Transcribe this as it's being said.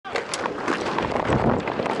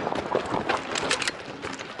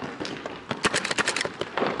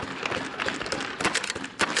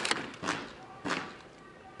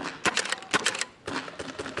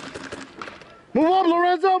Move up,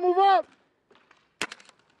 Lorenzo, move up.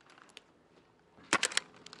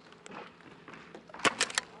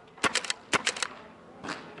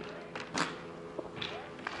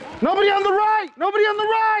 Nobody on the right, nobody on the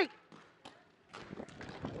right.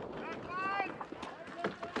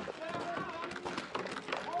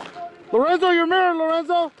 Lorenzo, your mirror,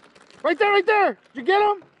 Lorenzo. Right there, right there. Did you get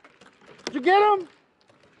him? Did you get him?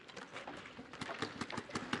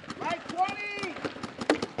 Right 20.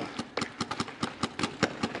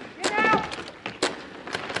 Get out.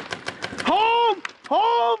 Home,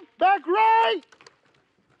 home, back right.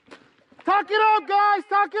 Talk it up, guys,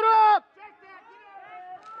 talk it up.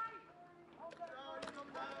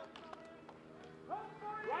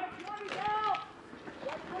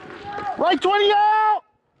 Right 20 out.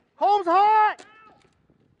 Home's hot.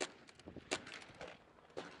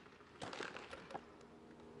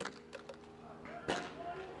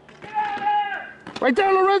 Right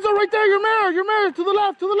there, Lorenzo, right there, your mirror, to the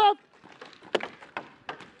left, to the left.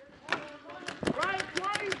 Right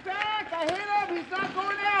 20's back, I hit him, he's not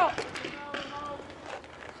going out.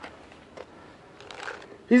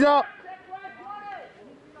 He's out.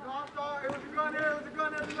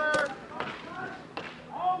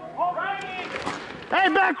 Hey,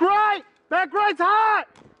 back right! Back right's hot!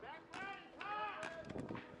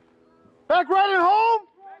 Back right at home?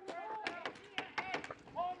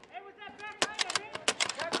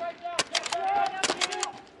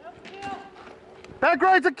 Back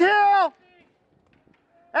right's a kill!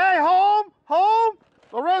 Hey, home! Home!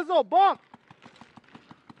 Lorenzo, bump!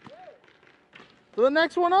 To the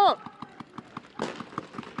next one up.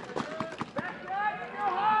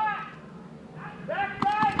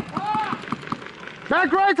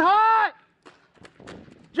 Back right's hot!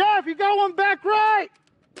 Jeff, you got one back right!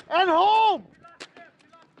 And home!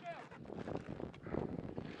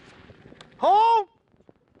 Home!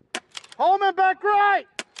 Home and back right!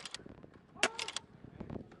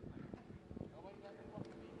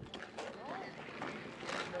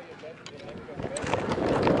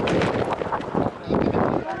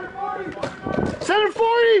 Center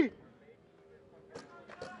 40!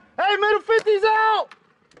 Hey, middle 50's out!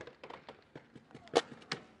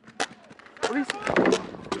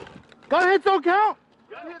 Gun hits don't count?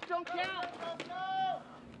 Gun hits don't count.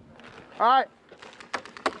 All right.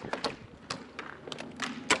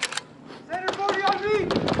 Center 40 on me.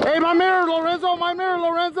 Hey, my mirror, Lorenzo. My mirror,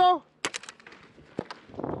 Lorenzo.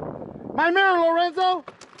 My mirror, Lorenzo.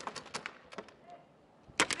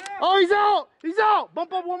 Oh, he's out. He's out.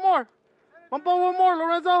 Bump up one more. Bump up one more,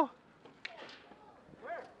 Lorenzo.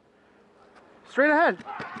 Straight ahead.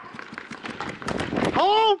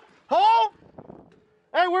 Home. Home.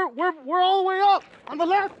 Hey, we're all the way up on the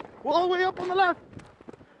left. We're all the way up on the left.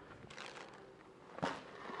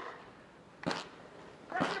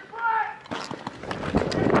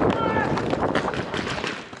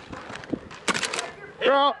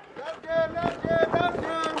 You're up. That's game, that's game, that's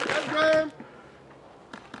game, that's game.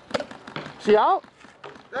 She out?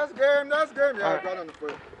 That's game, that's game. Yeah, right. got on the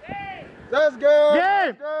foot. That's game.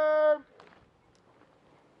 Game. That's game.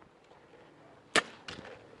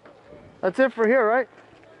 That's it for here, right?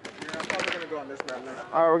 Yeah, I'm probably gonna go on this map now.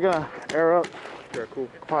 All right, we're gonna air up. Yeah, cool.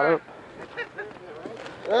 Pot up.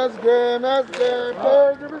 That's game, that's game.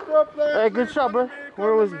 Hey, give me some play. Hey, good shot, bro.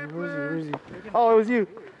 Where was he? Where was he? Oh, it was you.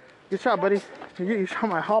 Good shot, buddy. You shot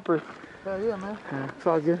my hopper. Hell yeah, man. Yeah, it's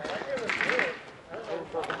all good.